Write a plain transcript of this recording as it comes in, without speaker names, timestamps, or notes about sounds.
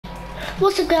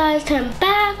What's up guys, I'm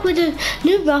back with a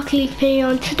new Rocket League video.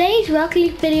 On today's Rocket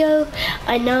League video,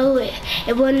 I know it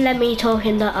wouldn't let me talk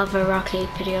in the other Rocket League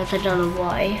videos, I don't know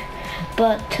why.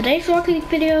 But today's Rocket League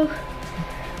video,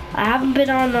 I haven't been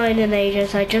online in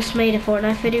ages. I just made a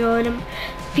Fortnite video in a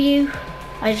few.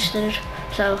 I just did it,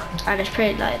 and it's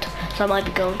pretty light, so I might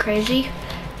be going crazy.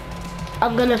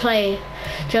 I'm gonna play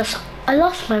I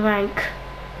lost my rank,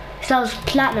 so I was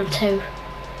Platinum 2.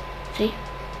 See?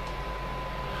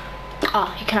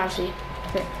 Oh, you can't see.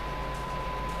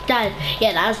 That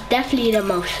was definitely the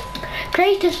most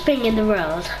greatest thing in the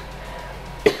world.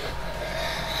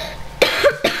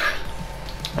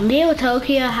 Neo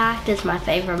Tokyo Hacked is my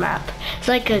favorite map. It's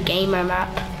like a gamer map.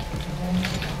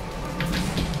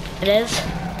 It is.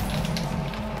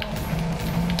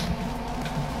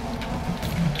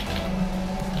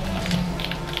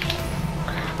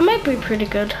 I might be pretty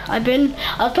good. I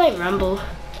was playing Rumble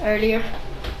earlier.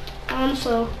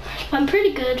 So I'm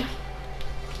pretty good.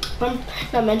 I'm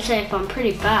not meant to say if I'm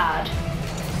pretty bad.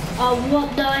 Oh,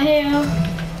 what the hell,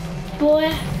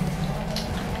 boy?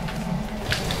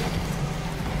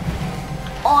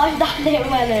 Oh, that didn't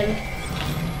went in.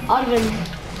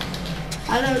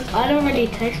 I don't really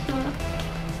text that.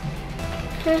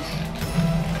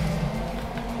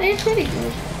 It's pretty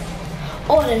good.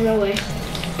 Oh, there's no way.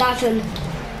 That's an.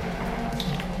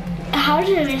 How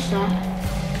did I miss that?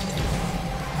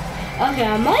 Okay,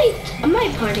 I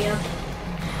might party up.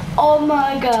 Oh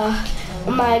my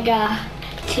god.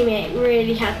 Teammate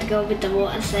really had to go with the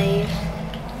water save.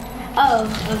 Oh,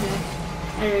 okay.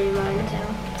 I don't really mind now.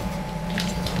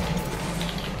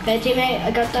 Okay, teammate,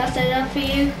 I got that set up for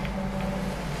you.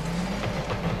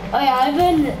 Oh yeah,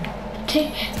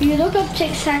 if you look up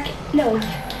Tiks-Tak, no,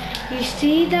 you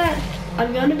see that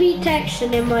I'm gonna be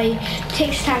texting in my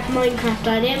Tiks-Tak Minecraft.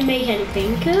 I didn't make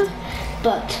anything,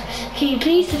 but can you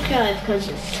please subscribe because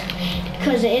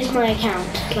it is my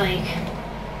account. Like,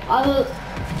 I'll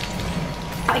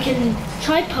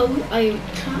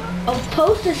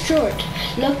post a short.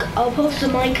 Look, I'll post a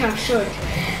Minecraft short,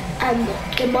 and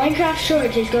the Minecraft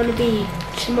short is going to be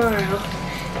tomorrow.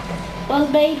 Well,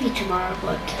 maybe tomorrow,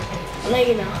 but I'll let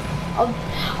you know.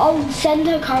 I'll send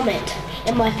a comment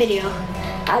in my video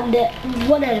and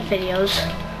one of the videos.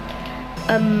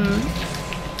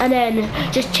 And then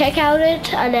just check out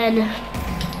it, and then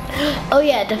oh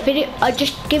yeah, the video. I'll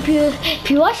just give you, if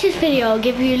you watch this video, I'll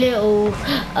give you a little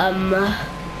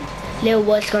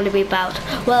what's going to be about.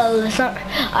 Well, it's not.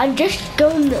 I'm just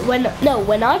going when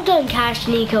I've done Cash,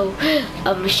 Nico,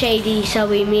 Shady,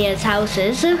 Zoe, Mia's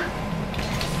houses.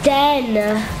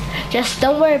 Then just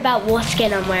don't worry about what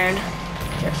skin I'm wearing.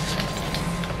 Just.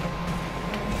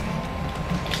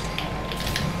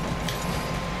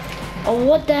 Oh,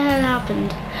 what the hell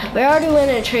happened? We already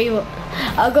winning 3.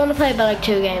 I'm gonna play about like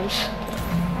 2 games.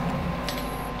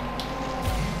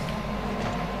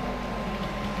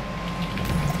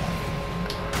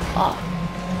 Oh.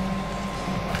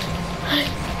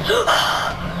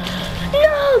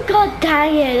 No, god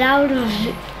dang it, out of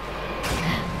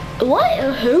what?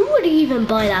 Who would even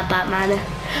buy that Batman?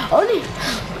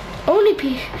 Only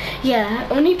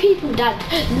people that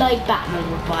like Batman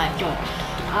would buy it.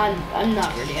 I'm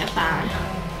not really a fan.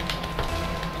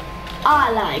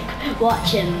 I like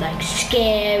watching like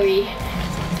scary,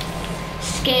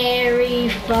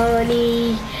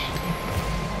 funny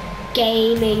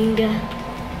gaming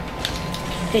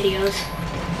videos.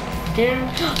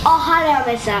 Oh, how did I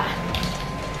miss that?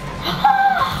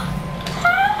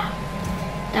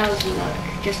 That was luck,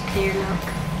 just pure luck.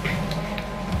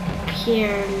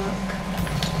 Pure luck.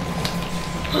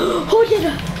 Who did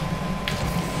it?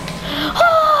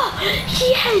 Oh,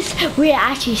 yes! We're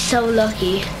actually so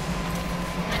lucky.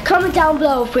 Comment down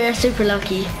below if we're super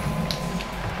lucky.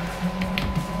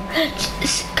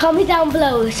 Comment down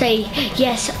below, say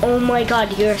yes, oh my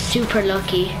god, you're super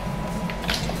lucky.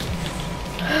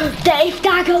 If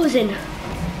that goes in.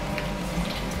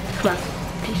 Come on,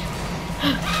 please.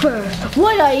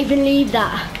 Why did I even leave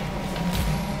that?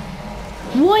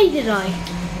 Why did I?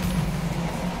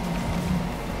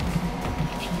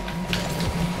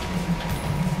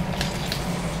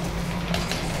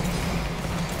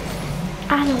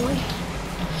 Anyway,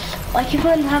 I keep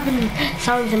on having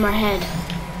songs in my head.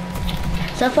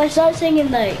 So if I start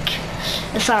singing like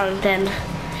a song, then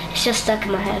it's just stuck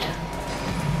in my head.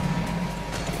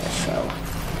 So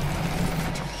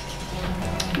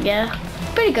yeah,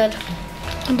 pretty good.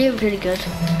 I'm doing pretty good.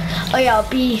 Oh yeah,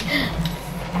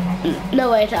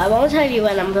 no wait, I won't tell you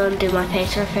when I'm going to do my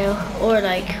face reveal, or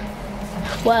like,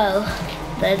 well,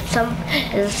 there's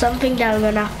something that I'm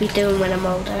gonna have to be doing when I'm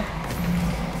older.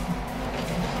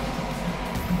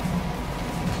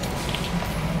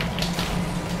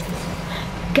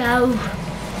 Go.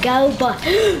 Go, but...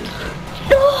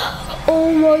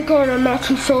 Oh my god, I'm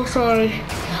actually so sorry.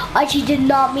 I actually did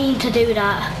not mean to do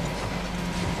that.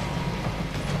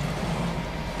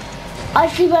 I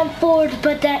actually went forward,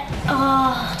 but then...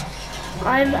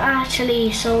 I'm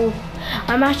actually so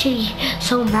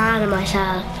mad at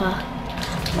myself.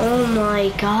 Oh my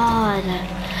god.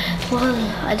 Well,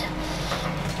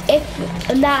 if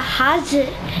that has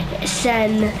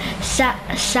Sam,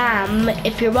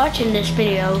 if you're watching this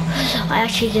video, I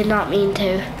actually did not mean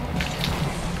to.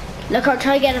 Look, I'll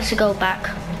try to get us to go back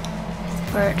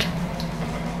for it.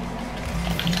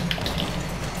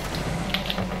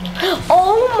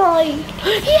 Oh my,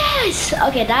 yes!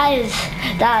 Okay, that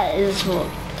is what,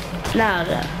 now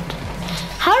that.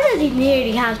 How does he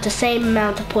nearly have the same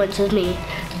amount of points as me?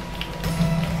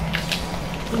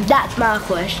 That's my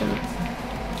question.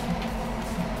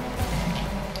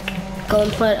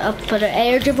 Going up for the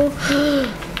air dribble.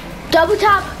 Double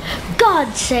tap!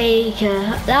 God's sake,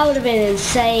 that would have been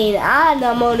insane. And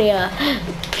I'm only a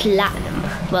platinum.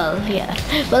 Well, yeah.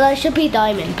 Well, I should be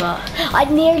diamond, but I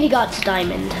nearly got to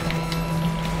diamond.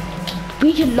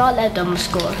 We cannot let them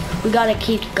score. We gotta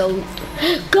keep going.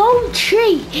 Gold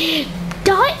tree!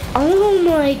 Oh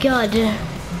my god.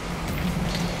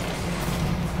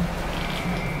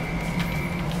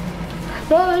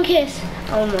 Mom kiss.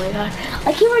 Oh my god.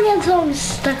 I keep on getting songs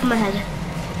stuck in my head.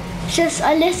 It's just,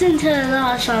 I listen to a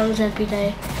lot of songs every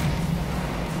day.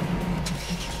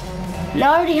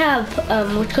 Now I already have,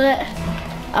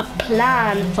 a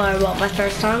plan for what my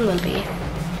first song will be.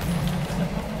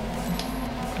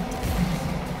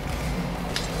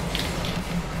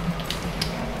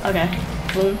 Okay.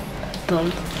 Boom,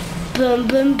 boom, boom,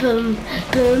 boom, boom,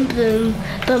 boom, boom,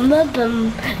 boom, boom,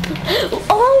 boom.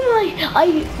 Oh my!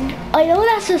 I know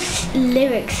that's just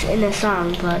lyrics in a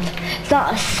song, but it's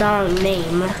not a song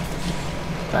name.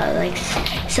 But like,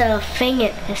 so thing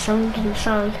it is something in the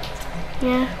song.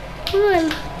 Yeah. Well,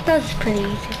 that's pretty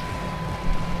easy.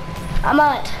 I'm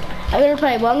out. I'm gonna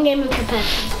play one game of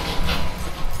competition.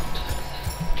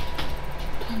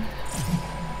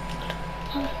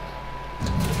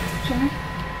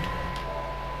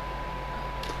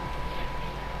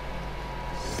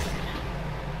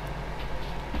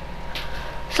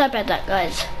 Sorry about that,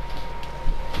 guys.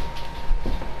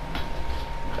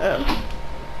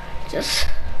 Just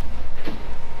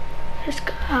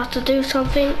have to do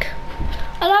something.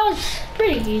 And that was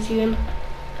pretty easy. And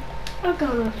I'm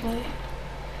gonna play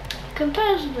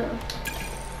competitive.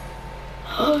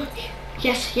 Oh,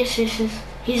 yes.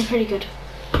 He's pretty good.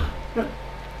 No.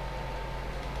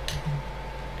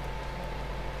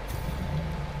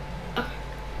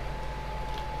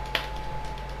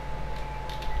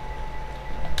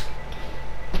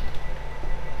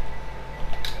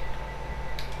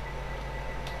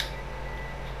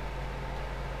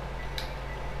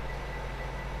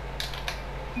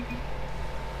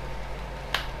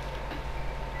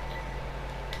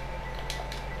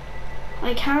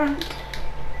 I can't.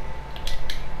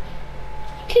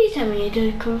 Please tell me you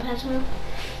did competitive.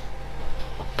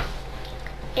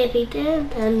 If he did,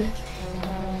 then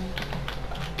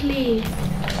please.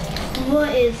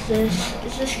 What is this?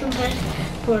 Is this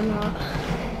competitive or not?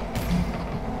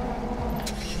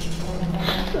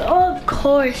 Of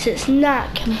course, it's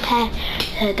not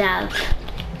competitive.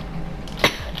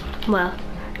 Well,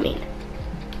 I mean,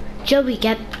 Joey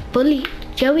bullied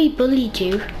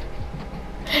you.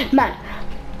 Man,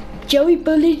 Joey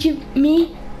bullied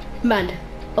me? Man,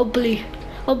 I'll bully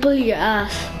your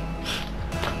ass.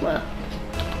 Well,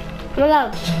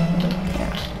 that's,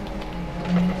 yeah.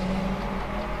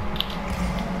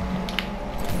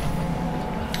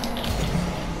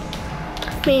 I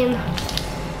mean,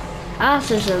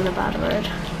 ass isn't a bad word.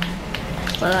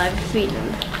 Well, I've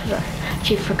beaten,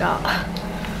 she forgot.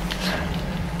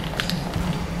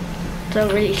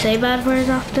 Don't really say bad words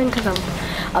often because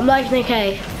I'm like Nick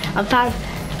A.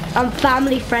 I'm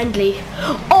family friendly.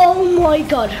 Oh my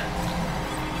god.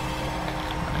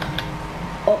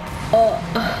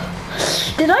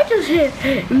 Did I just hit?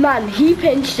 Man, he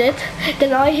pinched it.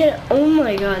 Then I hit. Oh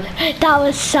my god. That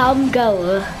was some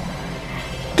goal.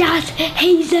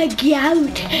 He's a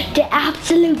goat. The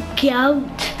absolute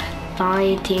goat.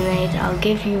 Fine, teammate. I'll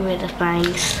give you the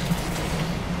thanks.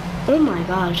 Oh my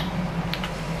god.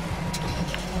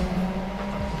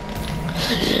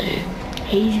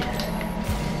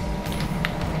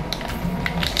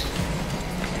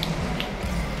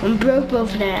 I'm broke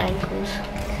both of their ankles.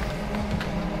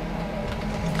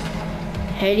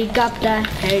 Helicopter,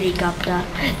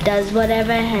 does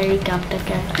whatever helicopter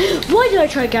can. Why did I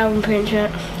try Galvin Prince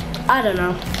it? I don't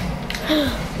know.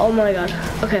 Oh my god.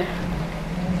 Okay.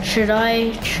 Should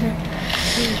I try?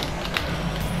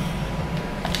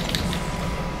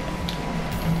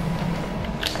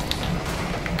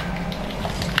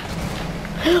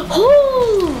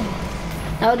 Oh!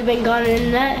 That would have been gone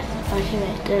in there. I think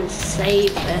I didn't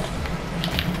save it.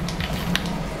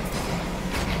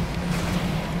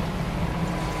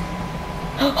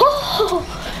 Oh!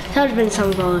 That would have been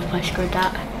some goal if I scored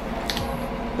that.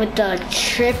 With the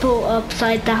triple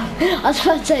upside down. I was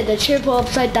about to say the triple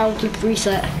upside down flip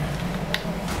reset.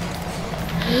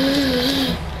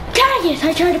 Dang it!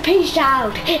 I tried to pinch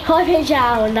down. I pinched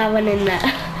down and that went in there.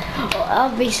 Oh,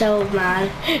 I'll be so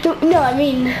mad. No, I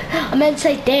meant to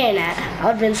say darn it. I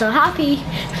would have been so happy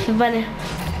when.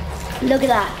 Look at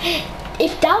that.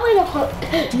 If that went up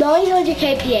 900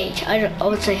 kph, I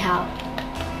would say how.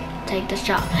 Take the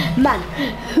shot. Man,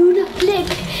 who the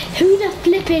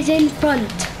flip is in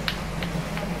front?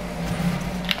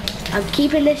 I'm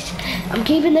keeping this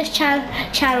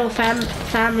channel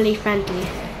family friendly.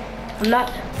 I'm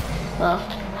not, well,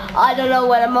 I don't know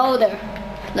when I'm older.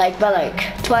 Like, but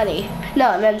like 20. No,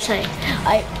 I meant to say,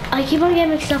 I keep on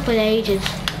getting mixed up with ages.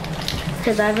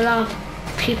 Because I have a lot of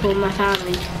people in my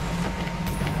family.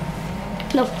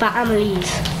 No,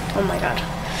 families. Oh my god.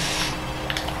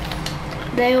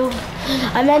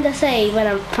 I meant to say when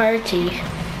I'm 30,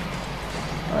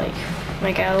 like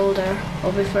when I get older,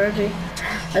 I'll be 30.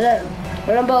 And then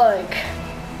when I'm about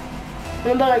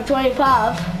like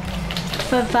 25,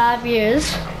 for 5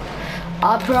 years,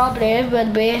 I probably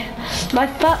will be.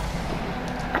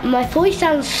 My voice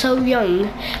sounds so young,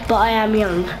 but I am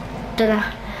young. Don't I?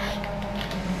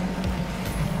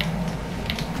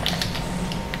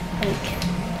 Like,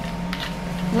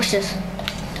 what's this?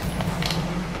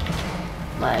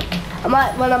 Like, I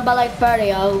might, when I'm about like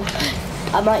 30,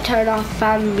 I might turn off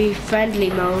family friendly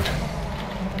mode.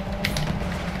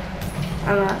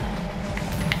 I might.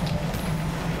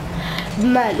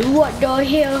 Man, what do I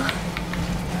hear?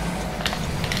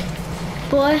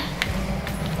 Boy.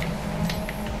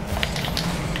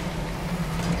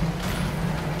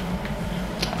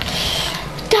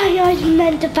 Dang, I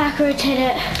meant to backwards hit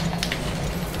it.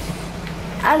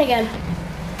 And again.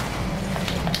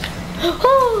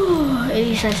 Oh, at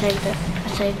least I saved it. I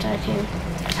saved that too.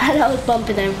 And I was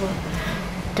bumping everyone.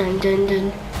 Dun dun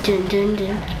dun dun dun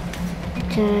dun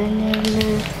dun dun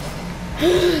dun.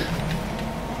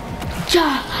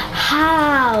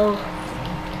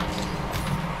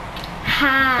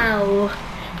 How?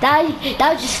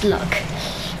 That was just luck.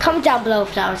 Comment down below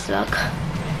if that was luck.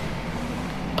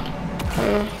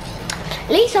 At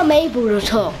least I'm able to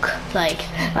talk. Like,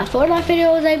 my Fortnite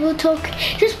video was able to talk.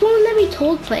 Just won't let me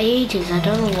talk for ages. I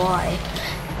don't know why.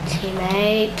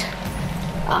 Teammate.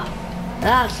 Ah,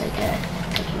 that's okay.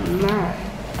 Man.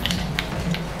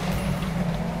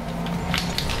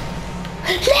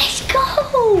 Let's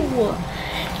go!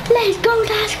 Let's go,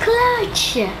 that's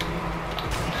clutch!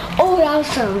 Oh, that was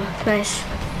so nice.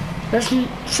 That's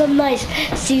some nice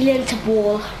ceiling to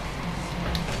wall.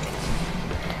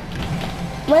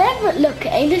 Whenever, look,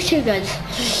 ain't this too good?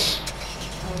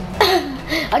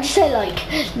 I just say like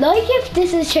if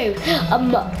this is true,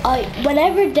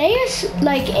 whenever there's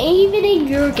like, even in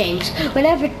your games,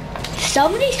 whenever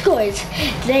somebody scores,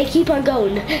 they keep on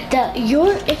going.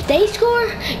 If they score,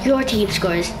 your team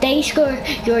scores. They score,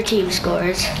 your team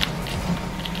scores.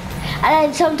 And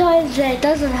then sometimes it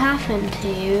doesn't happen to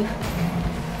you.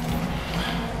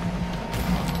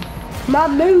 My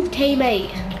move,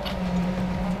 teammate.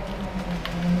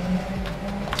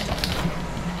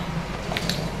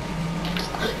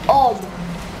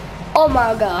 Oh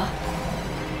my god.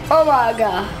 Oh my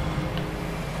god.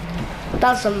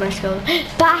 That's a nice goal.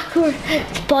 Backward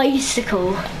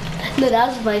bicycle. No, that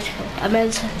was a bicycle. I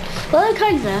meant to. Well,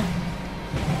 kinda.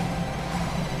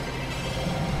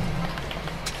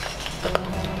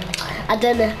 I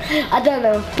don't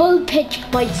know. Full pitch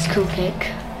bicycle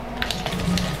kick.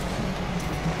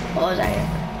 Oh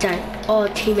dang. Oh,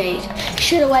 teammate.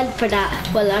 Should have went for that.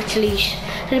 Well, actually,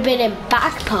 should have been in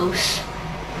back post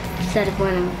instead of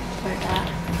winning for that.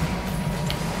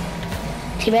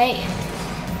 Teammate.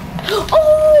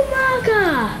 Oh my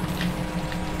god!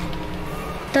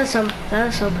 That was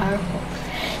so powerful.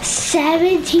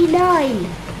 79!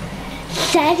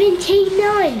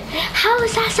 79! How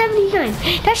is that 79?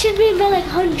 That should be about like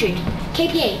 100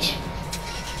 kph.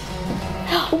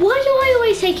 Why do I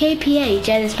always say kph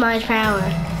and it's miles per hour?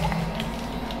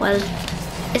 Well,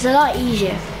 it's a lot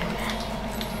easier.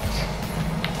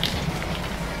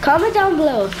 Comment down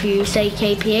below if you say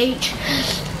kph.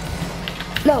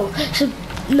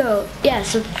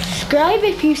 Subscribe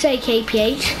if you say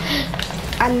kph,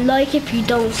 and like if you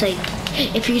don't say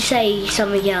if you say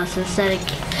something else instead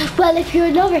of, well, if you're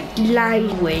another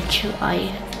language,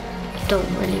 I don't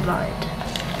really mind.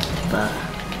 But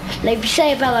like if you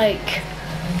say about like,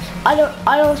 I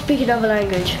don't speak another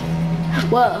language.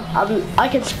 Well, I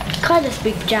can kind of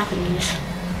speak Japanese.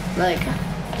 Like,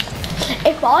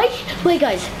 wait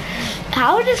guys,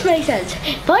 how would this make sense?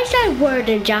 If I said a word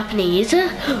in Japanese,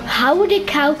 how would it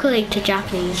calculate to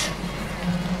Japanese?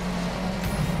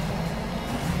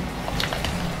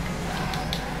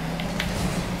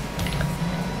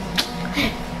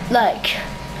 Like,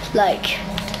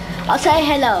 I'll say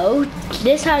hello.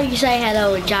 This is how you say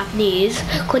hello in Japanese.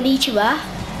 Konnichiwa.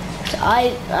 So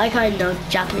I kind of know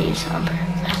Japanese.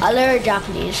 I learned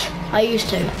Japanese. I used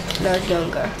to when I was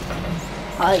younger.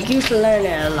 I used to learn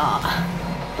it a lot,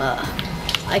 but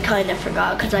I kind of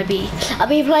forgot because I'd be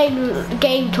playing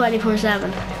game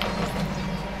 24/7.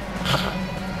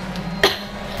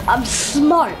 I'm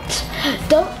smart.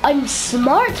 I'm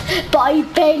smart, but I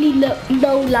barely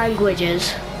know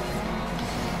languages.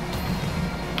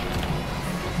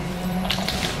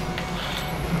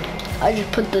 I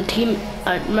just put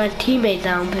my teammate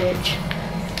down pitch.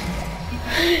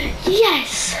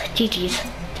 Yes! GG's.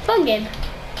 Fun game.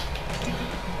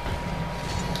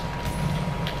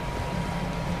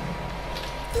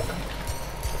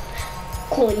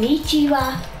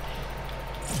 Konnichiwa.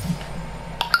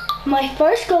 My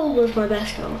first goal was my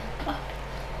best goal.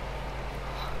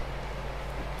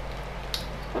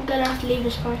 I'm gonna have to leave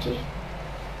this party.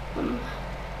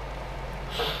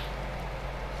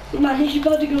 Man, he's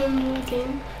about to go into the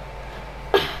game.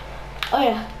 Oh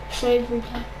yeah, save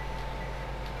replay.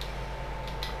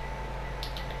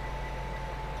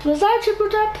 Was that a triple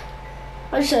tap?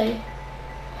 I'll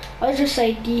just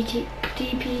say DP.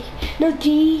 No,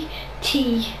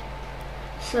 DT.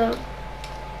 So,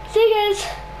 see you guys.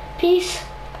 Peace.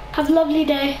 Have a lovely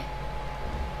day.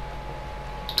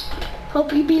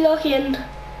 Hope you be lucky and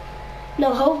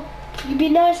hope you be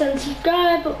nice and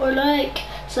subscribe or like.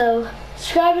 So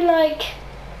subscribe and like.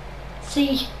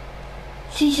 See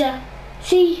ya.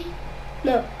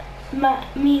 No,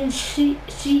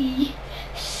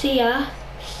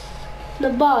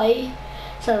 bye.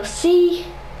 So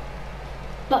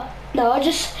but no,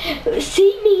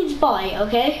 C means bye,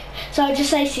 okay? So I just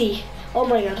say C. Oh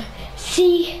my god.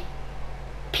 C.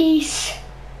 Peace.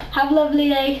 Have a lovely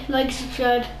day. Like,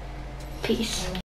 subscribe. Peace.